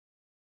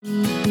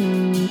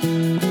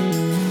In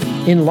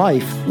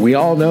life, we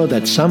all know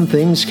that some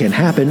things can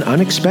happen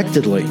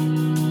unexpectedly.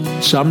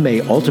 Some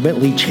may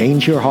ultimately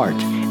change your heart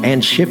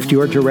and shift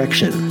your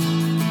direction.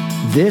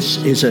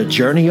 This is a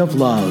journey of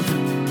love,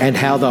 and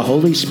how the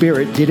Holy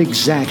Spirit did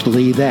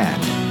exactly that.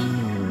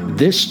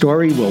 This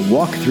story will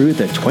walk through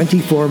the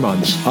 24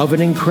 months of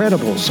an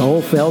incredible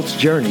soul-felt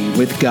journey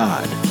with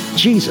God,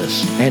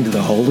 Jesus, and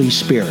the Holy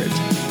Spirit.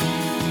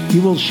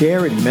 You will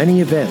share in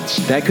many events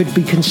that could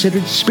be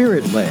considered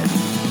spirit-led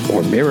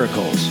or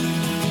miracles.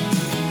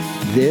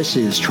 This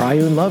is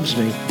Triune Loves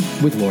Me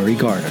with Lori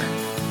Garner.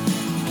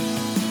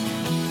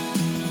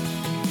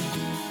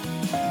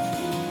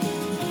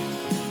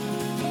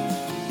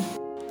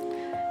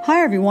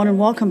 Hi everyone and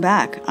welcome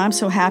back. I'm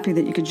so happy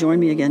that you could join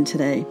me again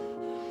today.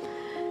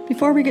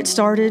 Before we get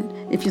started,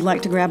 if you'd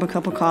like to grab a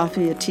cup of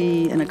coffee, a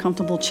tea, and a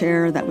comfortable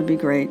chair, that would be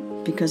great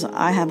because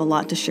I have a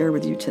lot to share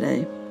with you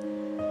today.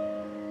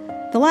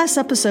 The last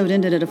episode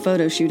ended at a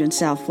photo shoot in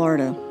South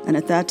Florida, and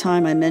at that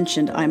time I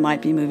mentioned I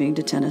might be moving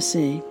to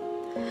Tennessee.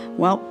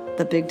 Well,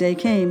 the big day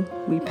came.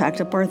 We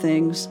packed up our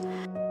things,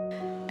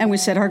 and we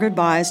said our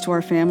goodbyes to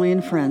our family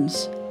and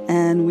friends,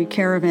 and we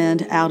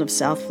caravanned out of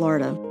South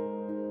Florida.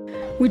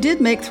 We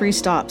did make 3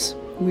 stops.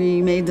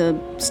 We made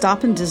the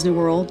stop in Disney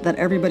World that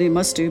everybody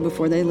must do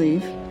before they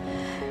leave.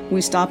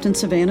 We stopped in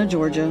Savannah,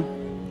 Georgia,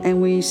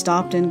 and we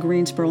stopped in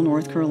Greensboro,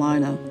 North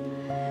Carolina.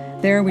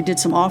 There we did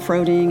some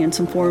off-roading and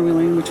some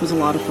four-wheeling, which was a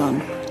lot of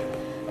fun.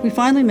 We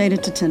finally made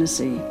it to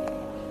Tennessee.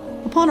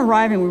 Upon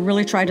arriving, we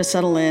really tried to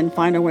settle in,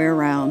 find our way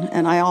around,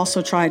 and I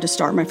also tried to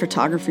start my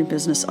photography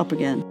business up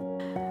again.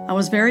 I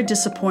was very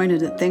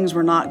disappointed that things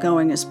were not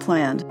going as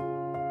planned.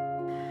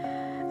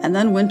 And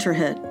then winter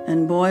hit,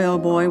 and boy, oh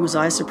boy, was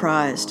I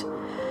surprised.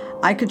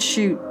 I could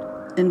shoot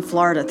in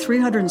Florida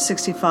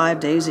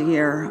 365 days a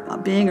year.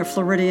 Being a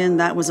Floridian,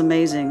 that was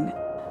amazing.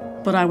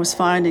 But I was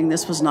finding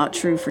this was not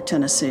true for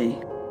Tennessee.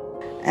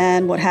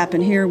 And what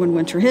happened here when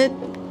winter hit,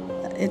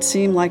 it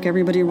seemed like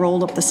everybody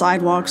rolled up the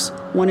sidewalks,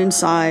 went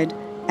inside,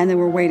 and they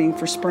were waiting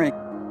for spring.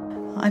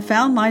 I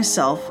found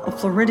myself, a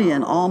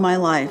Floridian all my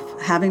life,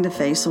 having to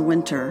face a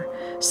winter,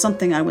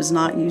 something I was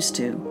not used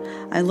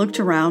to. I looked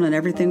around and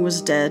everything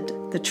was dead.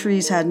 The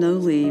trees had no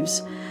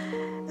leaves.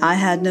 I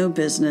had no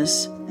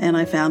business, and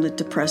I found it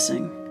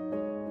depressing.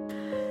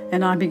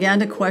 And I began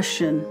to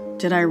question,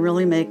 did I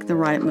really make the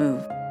right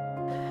move?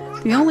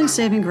 The only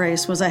saving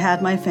grace was I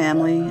had my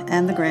family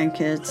and the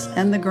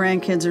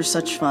grandkids are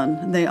such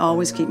fun. They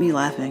always keep me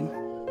laughing.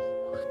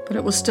 But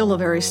it was still a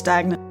very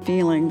stagnant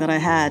feeling that I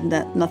had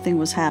that nothing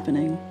was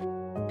happening.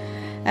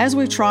 As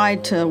we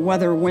tried to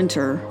weather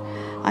winter,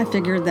 I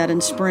figured that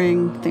in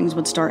spring things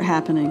would start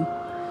happening.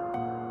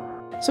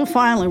 So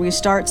finally we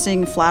start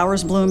seeing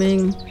flowers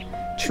blooming,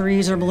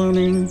 trees are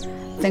blooming,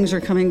 things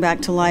are coming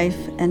back to life,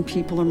 and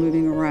people are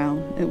moving around.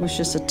 It was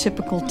just a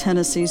typical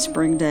Tennessee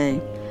spring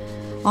day.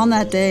 On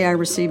that day, I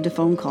received a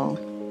phone call,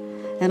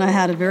 and I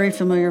had a very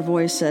familiar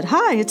voice said,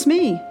 "Hi, it's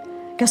me.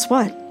 Guess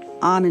what?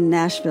 I'm in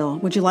Nashville.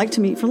 Would you like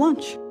to meet for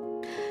lunch?"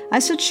 I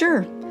said,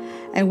 "Sure."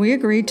 And we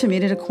agreed to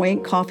meet at a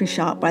quaint coffee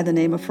shop by the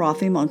name of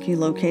Frothy Monkey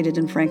located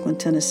in Franklin,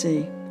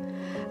 Tennessee.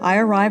 I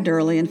arrived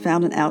early and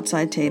found an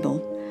outside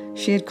table.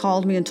 She had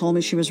called me and told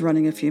me she was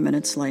running a few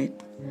minutes late.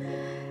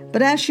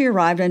 But as she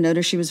arrived, I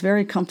noticed she was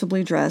very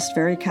comfortably dressed,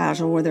 very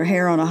casual, with her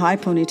hair on a high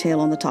ponytail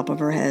on the top of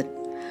her head.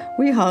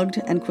 We hugged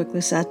and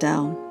quickly sat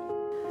down.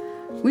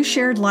 We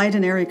shared light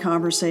and airy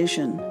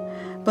conversation,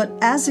 but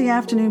as the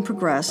afternoon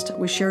progressed,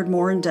 we shared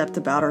more in depth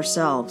about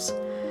ourselves.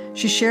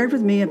 She shared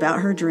with me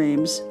about her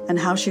dreams and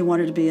how she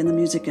wanted to be in the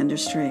music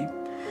industry,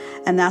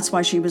 and that's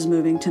why she was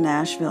moving to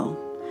Nashville.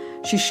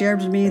 She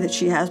shared with me that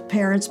she has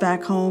parents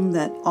back home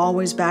that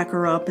always back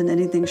her up in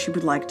anything she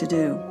would like to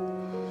do.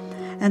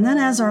 And then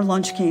as our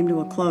lunch came to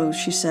a close,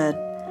 she said,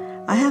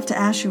 "I have to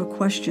ask you a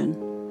question."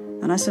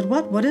 And I said,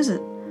 What is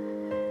it?"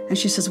 And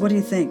she says, "What do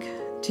you think?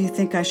 Do you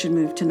think I should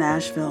move to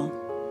Nashville?"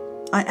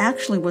 I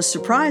actually was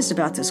surprised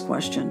about this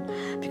question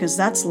because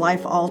that's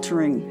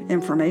life-altering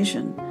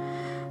information.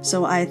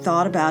 So I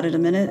thought about it a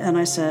minute and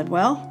I said,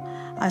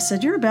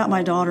 "You're about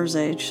my daughter's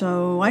age,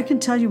 so I can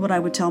tell you what I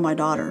would tell my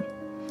daughter."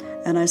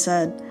 And I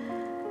said,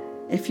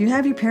 "If you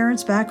have your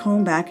parents back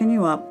home backing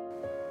you up,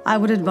 I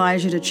would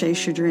advise you to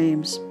chase your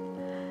dreams.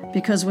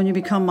 Because when you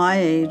become my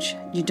age,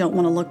 you don't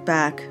want to look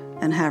back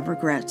and have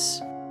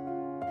regrets."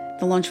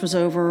 The lunch was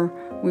over.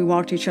 We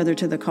walked each other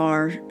to the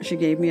car. She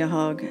gave me a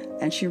hug,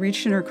 and she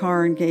reached in her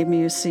car and gave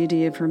me a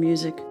CD of her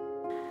music.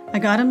 I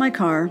got in my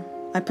car,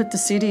 I put the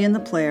CD in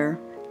the player,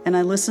 and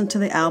I listened to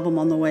the album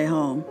on the way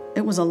home.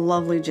 It was a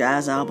lovely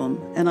jazz album,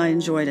 and I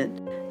enjoyed it.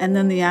 And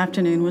then the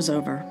afternoon was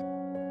over.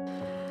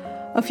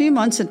 A few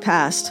months had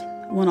passed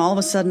when all of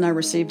a sudden I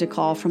received a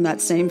call from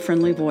that same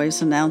friendly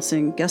voice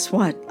announcing, "Guess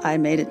what? I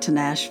made it to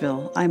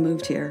Nashville. I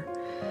moved here."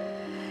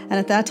 And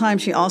at that time,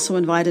 she also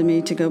invited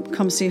me to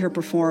come see her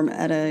perform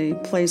at a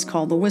place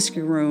called the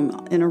Whiskey Room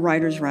in a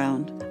writer's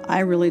round.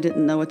 I really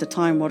didn't know at the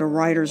time what a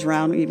writer's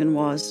round even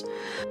was.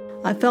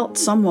 I felt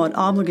somewhat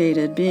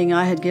obligated, being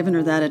I had given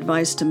her that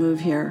advice to move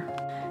here,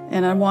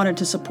 and I wanted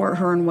to support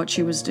her in what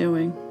she was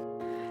doing.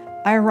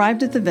 I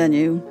arrived at the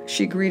venue.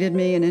 She greeted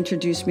me and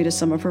introduced me to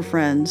some of her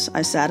friends.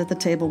 I sat at the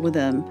table with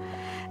them,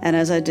 and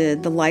as I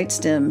did, the lights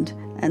dimmed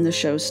and the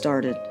show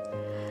started.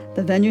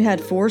 The venue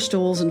had 4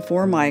 stools and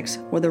 4 mics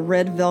with a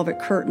red velvet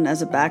curtain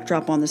as a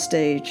backdrop on the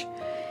stage.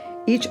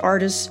 Each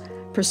artist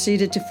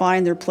proceeded to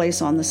find their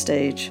place on the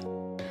stage.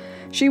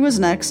 She was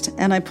next,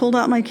 and I pulled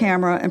out my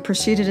camera and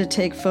proceeded to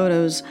take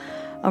photos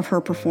of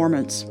her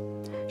performance.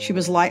 She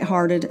was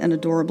lighthearted and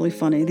adorably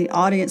funny. The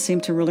audience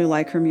seemed to really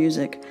like her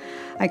music.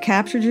 I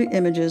captured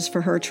images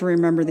for her to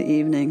remember the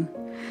evening.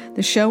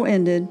 The show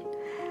ended.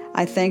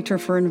 I thanked her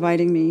for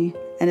inviting me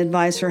and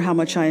advised her how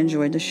much I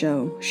enjoyed the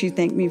show. She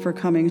thanked me for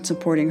coming and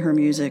supporting her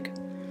music.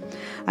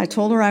 I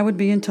told her I would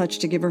be in touch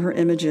to give her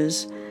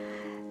images.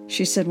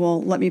 She said,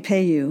 "Well, let me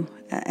pay you."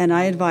 And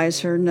I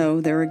advised her,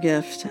 no, they're a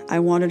gift. I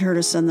wanted her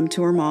to send them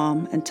to her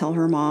mom and tell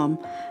her mom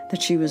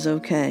that she was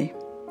okay.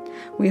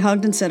 We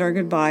hugged and said our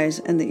goodbyes,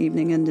 and the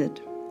evening ended.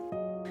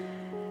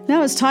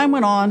 Now, as time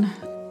went on,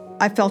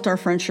 I felt our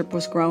friendship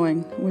was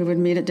growing. We would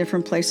meet at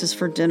different places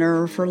for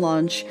dinner or for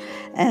lunch,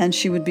 and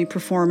she would be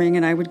performing,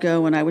 and I would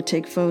go and I would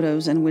take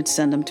photos and would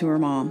send them to her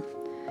mom.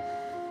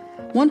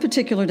 One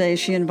particular day,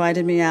 she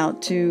invited me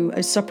out to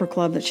a supper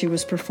club that she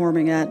was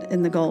performing at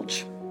in the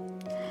Gulch.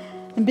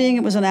 And being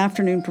it was an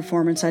afternoon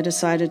performance, I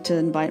decided to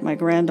invite my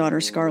granddaughter,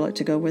 Scarlett,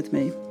 to go with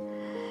me.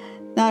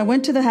 Now, I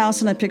went to the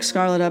house and I picked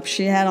Scarlett up.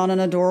 She had on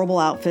an adorable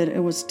outfit.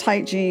 It was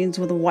tight jeans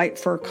with a white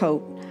fur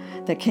coat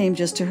that came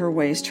just to her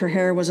waist. Her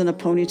hair was in a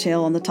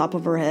ponytail on the top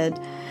of her head.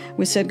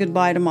 We said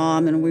goodbye to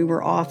Mom, and we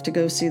were off to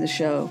go see the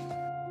show.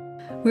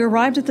 We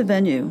arrived at the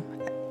venue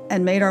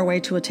and made our way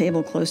to a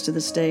table close to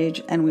the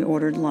stage, and we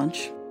ordered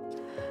lunch.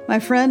 My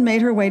friend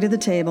made her way to the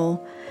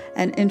table,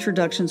 and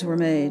introductions were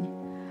made.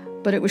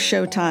 But it was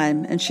show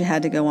time, and she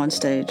had to go on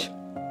stage.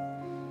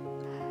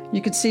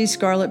 You could see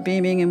Scarlett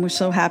beaming and was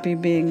so happy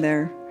being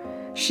there.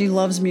 She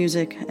loves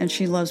music, and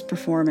she loves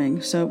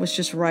performing, so it was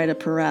just right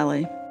up her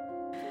alley.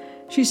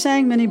 She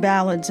sang many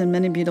ballads and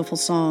many beautiful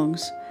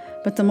songs,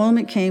 but the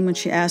moment came when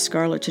she asked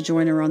Scarlett to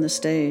join her on the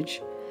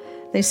stage.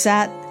 They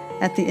sat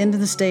at the end of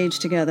the stage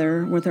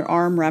together with her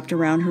arm wrapped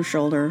around her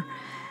shoulder,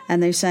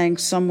 and they sang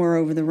Somewhere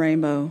Over the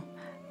Rainbow.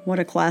 What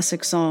a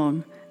classic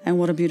song, and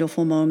what a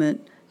beautiful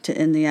moment to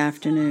end the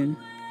afternoon.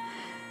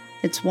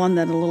 It's one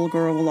that a little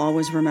girl will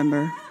always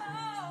remember.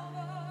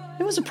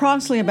 It was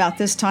approximately about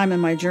this time in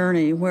my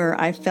journey where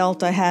I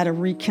felt I had a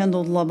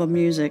rekindled love of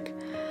music.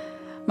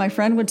 My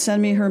friend would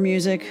send me her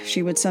music.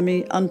 She would send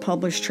me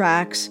unpublished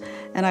tracks,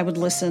 and I would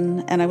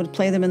listen, and I would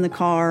play them in the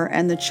car,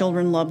 and the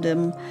children loved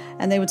them,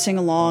 and they would sing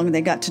along.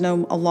 They got to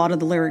know a lot of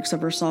the lyrics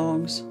of her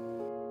songs.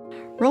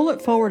 Roll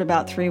it forward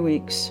about 3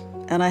 weeks,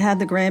 and I had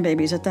the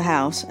grandbabies at the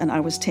house, and I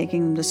was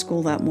taking them to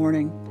school that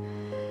morning.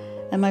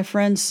 And my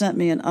friend sent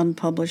me an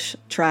unpublished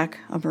track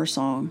of her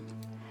song.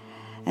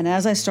 And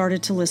as I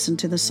started to listen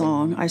to the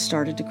song, I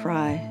started to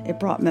cry. It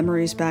brought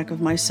memories back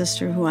of my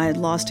sister, who I had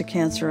lost to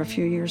cancer a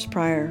few years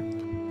prior.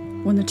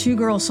 When the 2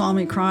 girls saw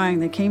me crying,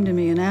 they came to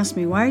me and asked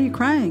me, "Why are you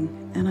crying?"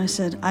 And I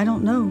said, "I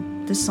don't know.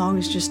 This song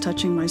is just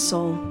touching my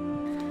soul."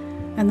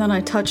 And then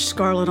I touched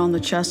Scarlett on the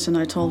chest and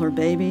I told her,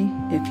 "Baby,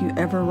 if you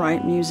ever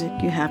write music,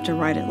 you have to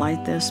write it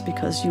like this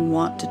because you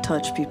want to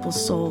touch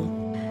people's soul."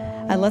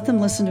 I let them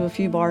listen to a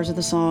few bars of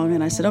the song,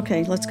 and I said,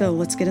 "Okay, let's go.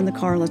 Let's get in the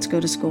car. Let's go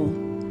to school."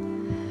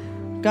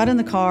 Got in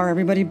the car,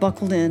 everybody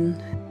buckled in,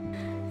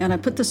 and I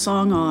put the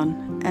song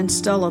on, and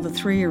Stella, the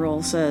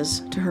 3-year-old,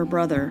 says to her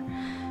brother,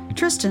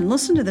 "Tristan,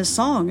 listen to this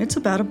song. It's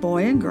about a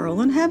boy and girl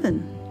in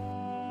heaven."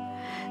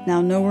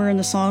 Now, nowhere in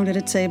the song did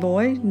it say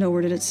boy,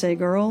 nowhere did it say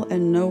girl,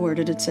 and nowhere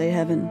did it say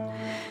heaven.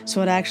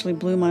 So it actually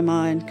blew my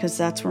mind, because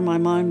that's where my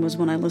mind was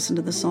when I listened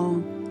to the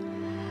song.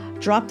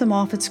 Dropped them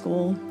off at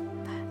school.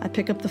 I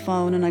pick up the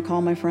phone and I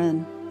call my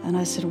friend. And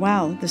I said,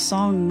 "Wow, this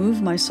song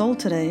moved my soul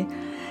today.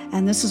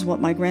 And this is what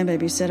my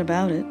grandbaby said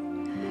about it."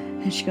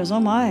 And she goes, "Oh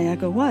my." I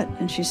go, "What?"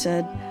 And she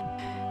said,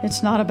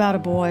 "It's not about a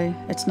boy,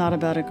 it's not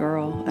about a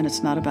girl, and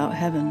it's not about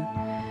heaven.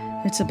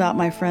 It's about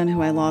my friend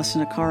who I lost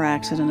in a car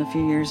accident a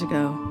few years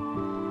ago."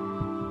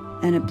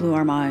 And it blew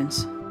our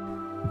minds.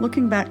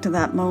 Looking back to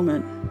that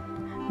moment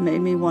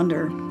made me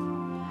wonder,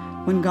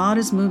 when God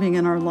is moving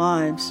in our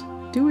lives,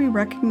 do we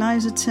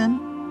recognize it's Him?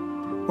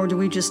 Or do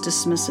we just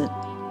dismiss it?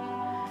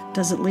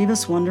 Does it leave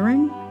us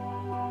wondering,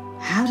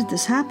 how did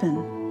this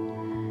happen?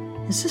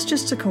 Is this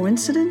just a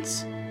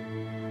coincidence?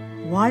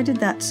 Why did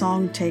that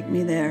song take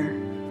me there?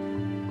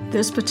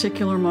 This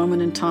particular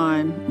moment in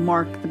time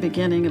marked the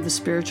beginning of the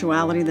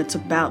spirituality that's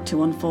about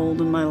to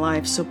unfold in my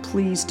life, so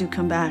please do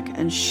come back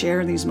and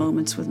share these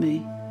moments with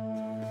me.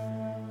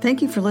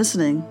 Thank you for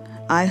listening.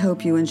 I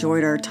hope you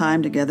enjoyed our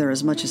time together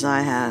as much as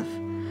I have.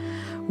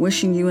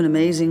 Wishing you an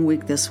amazing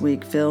week this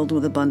week filled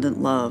with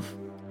abundant love.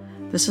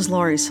 This is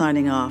Laurie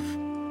signing off.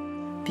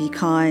 Be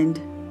kind,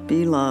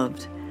 be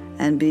loved,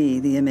 and be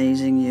the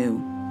amazing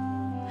you.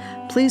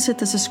 Please hit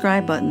the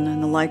subscribe button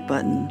and the like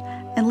button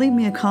and leave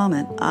me a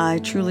comment. I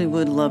truly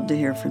would love to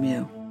hear from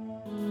you.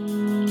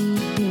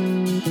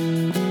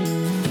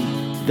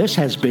 This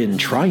has been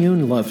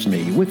Triune Loves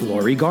Me with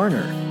Laurie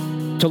Garner.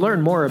 To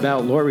learn more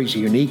about Lori's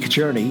unique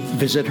journey,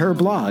 visit her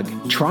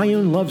blog,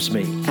 Triune Loves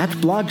Me, at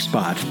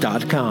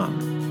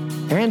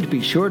blogspot.com. And be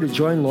sure to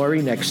join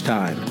Lori next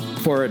time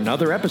for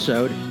another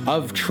episode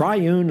of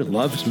Triune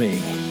Loves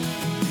Me.